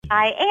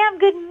I am.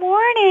 Good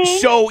morning.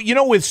 So,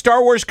 with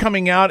Star Wars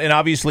coming out and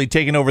obviously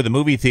taking over the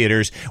movie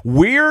theaters,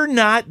 we're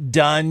not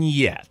done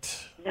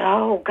yet.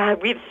 No,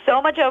 God, we have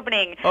so much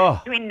opening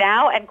between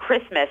now and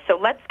Christmas. So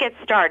let's get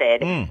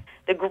started.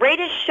 The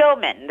Greatest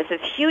Showman. This is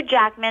Hugh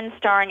Jackman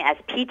starring as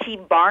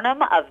P.T.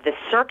 Barnum of the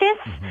circus.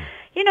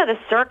 You know, the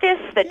circus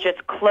that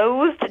just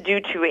closed due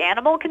to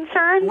animal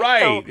concerns?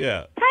 Right, so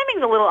yeah.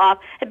 Timing's a little off.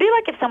 It'd be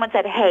like if someone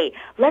said, hey,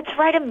 let's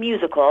write a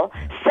musical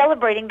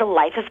celebrating the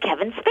life of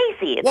Kevin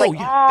Spacey. It's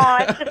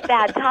it's just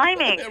bad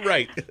timing.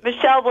 Right.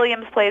 Michelle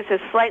Williams plays his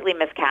slightly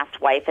miscast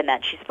wife in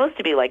that she's supposed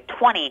to be like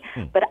 20.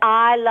 But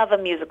I love a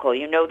musical.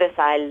 You know this.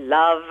 I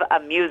love a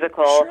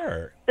musical.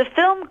 Sure. The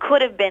film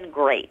could have been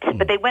great,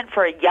 but they went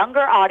for a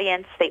younger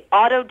audience. They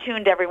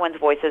auto-tuned everyone's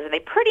voices, and they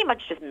pretty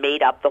much just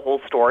made up the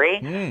whole story.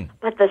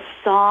 But the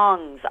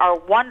songs are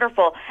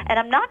wonderful, and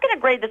I'm not going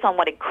to grade this on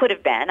what it could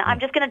have been. I'm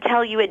just going to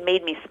tell you it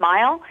made me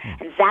smile,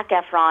 and Zac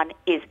Efron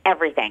is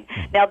everything.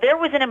 Now, there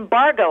was an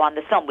embargo on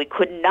the film. We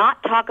could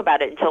not talk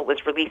about it until it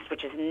was released,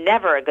 which is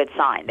never a good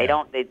sign. They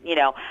don't,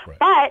 Right.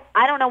 But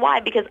I don't know why,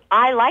 because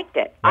I liked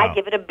it. Wow. I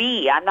give it a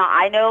B.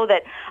 I know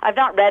that I've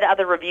not read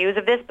other reviews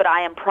of this, but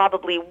I am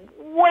probably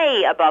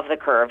way above the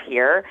curve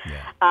here.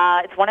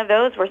 Yeah. It's one of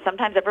those where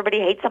sometimes everybody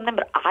hates something,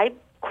 but I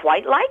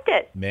quite liked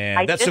it.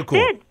 Man, that's so cool.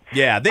 Did.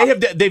 Yeah,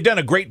 they've done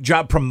a great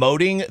job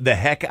promoting the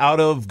heck out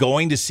of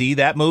going to see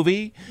that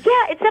movie. Yeah,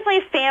 it's definitely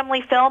a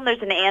family film.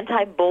 There's an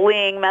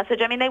anti-bullying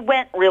message. I mean, they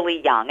went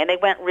really young, and they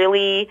went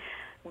really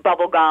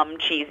bubblegum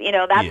cheese.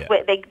 That's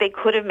what they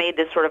could have made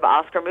this sort of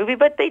Oscar movie,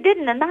 but they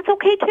didn't, and that's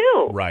okay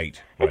too. Right.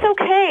 It's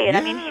okay. And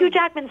I mean, Hugh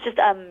Jackman's just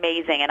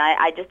amazing, and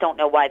I just don't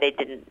know why they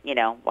didn't,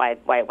 why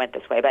it went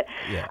this way. But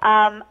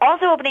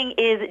also opening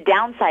is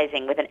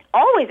Downsizing with an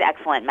always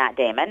excellent Matt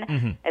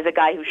Damon as a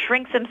guy who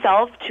shrinks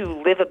himself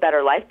to live a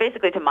better life,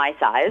 basically to my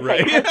size.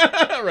 Right.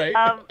 Right.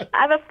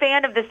 I'm a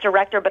fan of this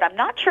director, but I'm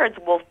not sure it's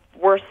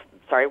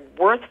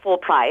worth full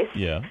price.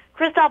 Yeah.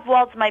 Christoph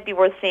Waltz might be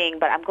worth seeing,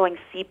 but I'm going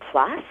C+.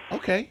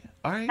 Okay.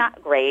 All right.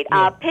 Not great.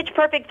 Yeah. Pitch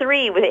Perfect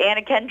 3 with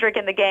Anna Kendrick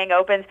and the gang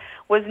opens.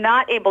 Was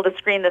not able to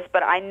screen this,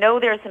 but I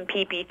know there's some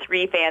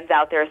PP3 fans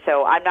out there,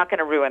 so I'm not going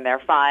to ruin their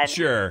fun.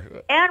 Sure.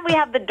 And we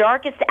have The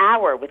Darkest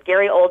Hour with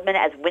Gary Oldman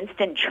as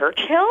Winston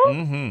Churchill.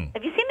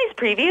 Have you seen these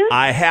previews?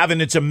 I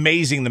haven't. It's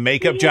amazing, the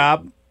makeup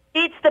job.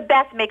 It's the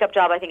best makeup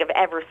job I think I've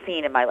ever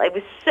seen in my life. It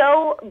was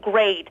so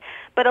great,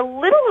 but a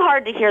little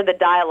hard to hear the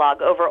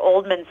dialogue over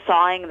Oldman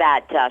sawing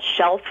that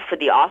shelf for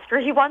the Oscar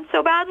he won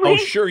so badly. Oh,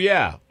 sure,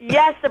 yeah.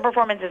 Yes, the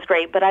performance is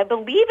great, but I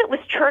believe it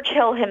was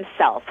Churchill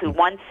himself who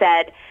once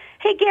said,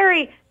 hey,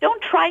 Gary,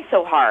 don't try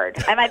so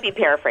hard. I might be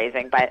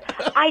paraphrasing, but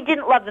I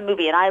didn't love the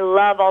movie, and I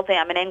love all things.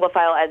 I'm an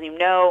Anglophile, as you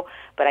know,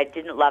 but I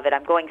didn't love it.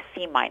 I'm going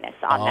C- on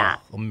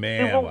that. Oh,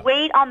 man. We will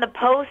wait on The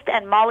Post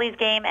and Molly's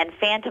Game and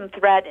Phantom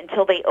Thread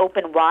until they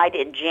open wide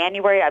in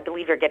January. I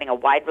believe you're getting a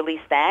wide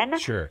release then.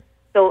 Sure.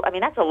 So, I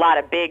mean, that's a lot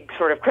of big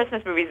sort of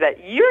Christmas movies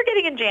that you're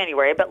getting in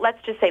January, but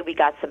let's just say we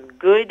got some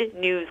good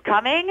news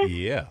coming.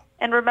 Yeah.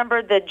 And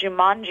remember the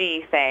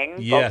Jumanji thing,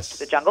 yes. Welcome to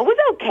the Jungle, was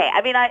okay.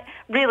 I mean,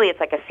 it's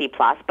like a C+,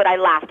 but I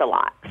laughed a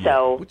lot.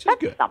 So which is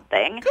that's good.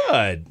 Something.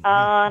 Good.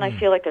 And I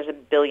feel like there's a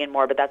billion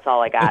more, but that's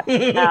all I got.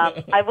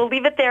 I will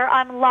leave it there.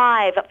 I'm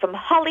live from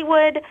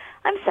Hollywood.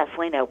 I'm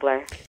Cecily Nobler.